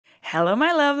Hello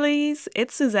my lovelies,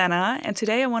 it's Susanne, and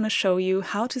today I want to show you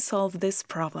how to solve this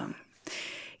problem.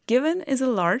 Given is a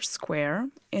large square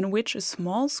in which a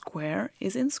small square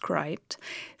is inscribed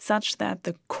such that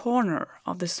the corner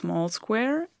of the small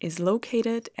square is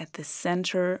located at the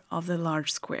center of the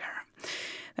large square.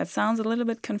 That sounds a little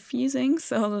bit confusing,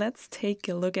 so let's take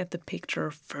a look at the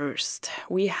picture first.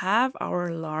 We have our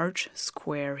large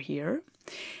square here.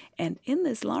 And in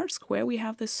this large square, we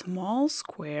have the small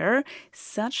square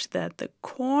such that the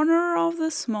corner of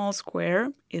the small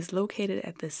square is located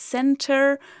at the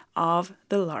center of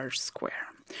the large square.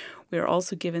 We are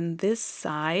also given this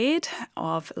side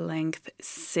of length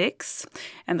 6.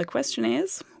 And the question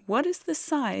is, what is the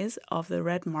size of the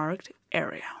red marked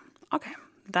area? Okay.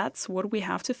 That's what we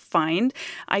have to find.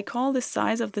 I call the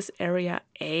size of this area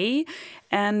A,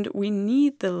 and we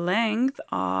need the length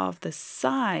of the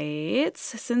sides.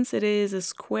 Since it is a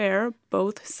square,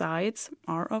 both sides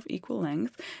are of equal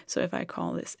length. So if I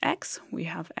call this x, we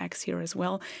have x here as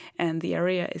well, and the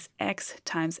area is x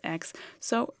times x,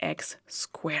 so x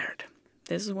squared.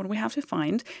 This is what we have to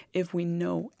find. If we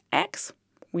know x,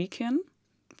 we can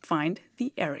find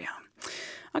the area.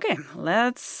 Okay,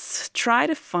 let's try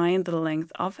to find the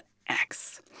length of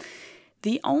x.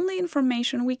 The only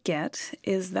information we get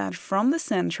is that from the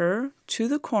center to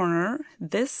the corner,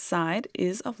 this side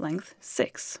is of length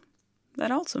 6.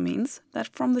 That also means that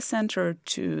from the center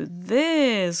to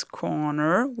this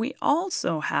corner, we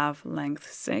also have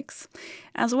length 6,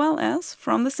 as well as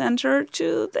from the center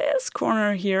to this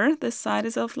corner here, this side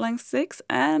is of length 6,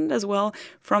 and as well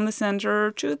from the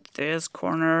center to this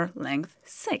corner, length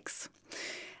 6.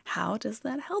 How does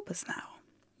that help us now?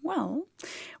 Well,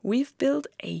 we've built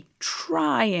a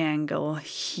triangle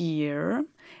here,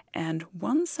 and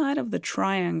one side of the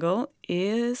triangle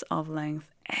is of length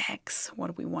x,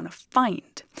 what we want to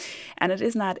find. And it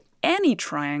is not any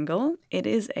triangle, it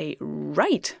is a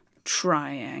right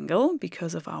triangle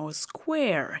because of our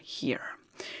square here.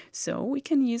 So we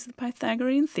can use the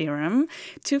Pythagorean theorem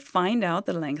to find out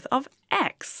the length of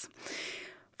x.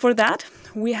 For that,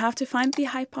 we have to find the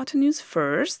hypotenuse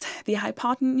first. The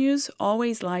hypotenuse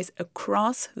always lies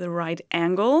across the right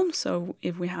angle. So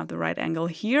if we have the right angle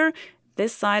here,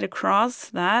 this side across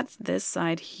that, this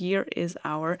side here is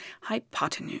our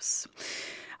hypotenuse.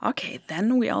 Okay,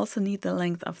 then we also need the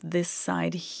length of this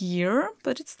side here,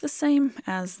 but it's the same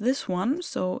as this one,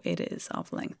 so it is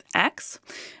of length x.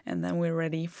 And then we're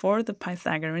ready for the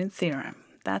Pythagorean theorem.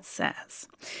 That says,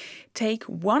 take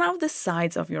one of the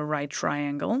sides of your right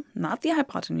triangle, not the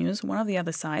hypotenuse, one of the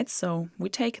other sides. So we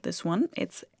take this one,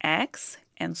 it's x,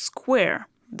 and square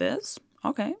this,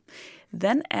 okay.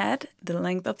 Then add the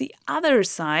length of the other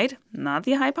side, not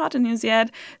the hypotenuse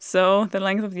yet. So the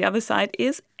length of the other side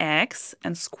is x,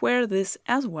 and square this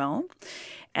as well.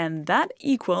 And that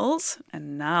equals,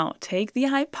 and now take the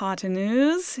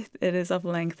hypotenuse, it is of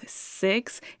length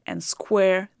 6, and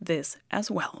square this as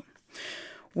well.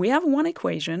 We have one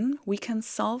equation. We can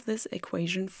solve this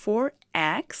equation for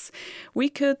x. We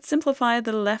could simplify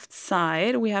the left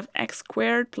side. We have x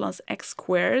squared plus x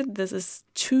squared. This is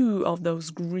 2 of those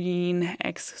green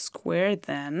x squared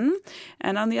then.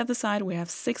 And on the other side, we have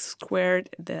 6 squared.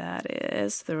 That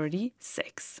is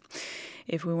 36.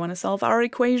 If we want to solve our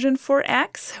equation for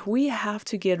x, we have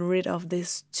to get rid of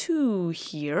this 2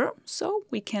 here. So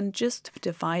we can just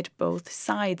divide both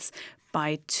sides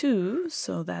by 2,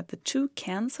 so that the 2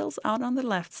 cancels out on the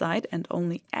left side and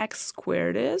only x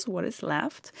squared is what is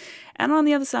left. And on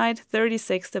the other side,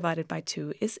 36 divided by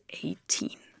 2 is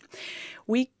 18.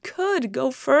 We could go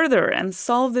further and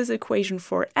solve this equation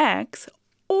for x,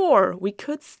 or we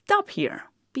could stop here,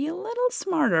 be a little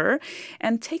smarter,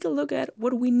 and take a look at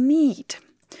what we need.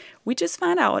 We just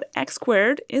found out x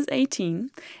squared is 18,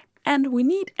 and we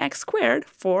need x squared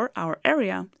for our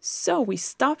area. So we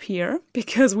stop here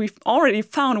because we've already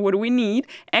found what we need.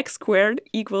 X squared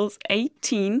equals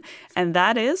 18, and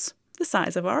that is the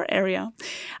size of our area.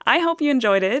 I hope you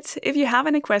enjoyed it. If you have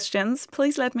any questions,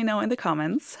 please let me know in the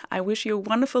comments. I wish you a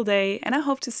wonderful day, and I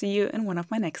hope to see you in one of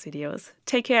my next videos.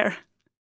 Take care.